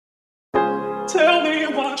Tell me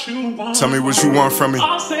what you want. Tell me what you want from me.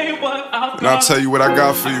 I'll say what I've got. And I'll tell you what I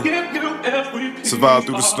got for you. Give you every Survive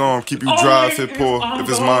through the storm, keep you dry if it pour. If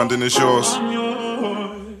it's mine, then it's yours.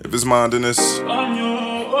 If it's mine, then it's.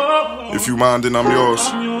 If you mine, then I'm yours.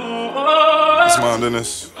 It's mine, then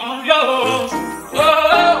it's.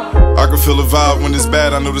 I can feel the vibe when it's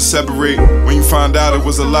bad, I know to separate. When you find out it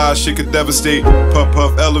was a lie, shit could devastate. Puff,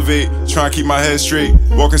 puff, elevate, try and keep my head straight.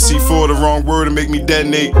 Walking C4, the wrong word to make me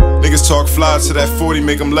detonate. Niggas talk fly to that 40,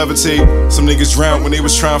 make them levitate. Some niggas drowned when they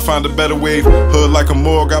was trying to find a better wave. Hood like a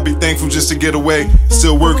morgue, I be thankful just to get away.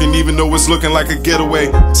 Still working even though it's looking like a getaway.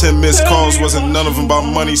 10 missed calls, wasn't none of them about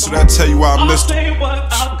money, so that tell you why I missed them.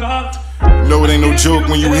 No, it ain't no joke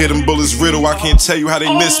when you hear them bullets riddle. I can't tell you how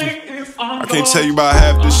they miss me. I can't tell you about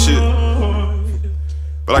half this shit,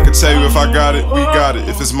 but I can tell you if I got it, we got it.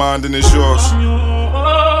 If it's mine, then it's yours.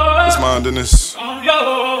 It's mine, then it's.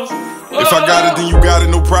 If I got it, then you got it,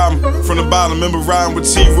 no problem. From the bottom, remember riding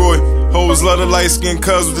with T-Roy. Hoes love the light-skinned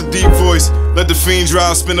cuz with the deep voice. Let the fiend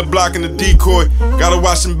drive, spin the block in the decoy. Gotta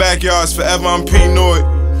watch them backyards, forever I'm P-Noid.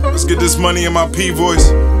 Let's get this money in my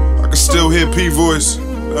P-voice. I can still hear P-voice.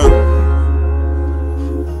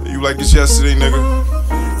 You like this yesterday, nigga.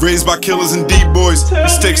 Raised by killers and deep boys.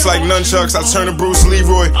 Sticks like nunchucks, I turn to Bruce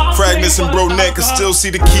Leroy. Fragments and bro neck, I still see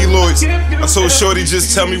the keloids. I told Shorty,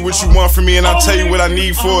 just tell me what you want from me and I'll tell you what I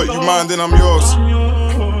need for it. You mind, then I'm yours.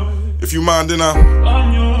 If you mind, then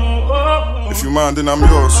If you mind, then I'm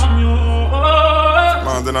yours.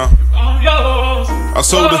 Mind, then I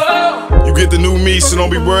sold her. You get the new me, so don't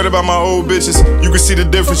be worried about my old bitches. You can see the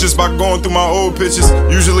difference just by going through my old pictures.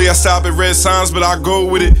 Usually I stop at red signs, but I go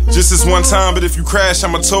with it. Just this one time, but if you crash,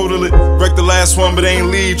 I'ma total it. Wreck the last one, but ain't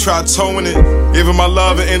leave, try towing it. Gave her my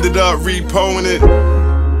love and ended up repoing it.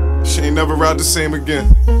 She ain't never ride the same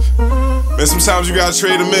again. Man, sometimes you gotta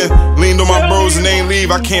trade them in. Leaned on my bros and they ain't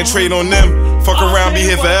leave, I can't trade on them. Fuck around, be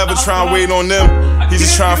here forever, try and wait on them. He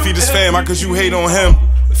just try and feed his fam, how cause you hate on him?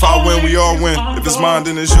 If I win, we all win. If it's mine,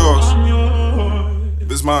 then it's yours. If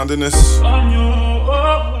it's mine, then it's.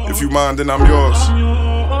 If you mine, then I'm yours.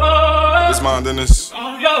 If it's mine, then it's.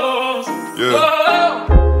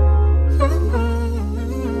 Yeah.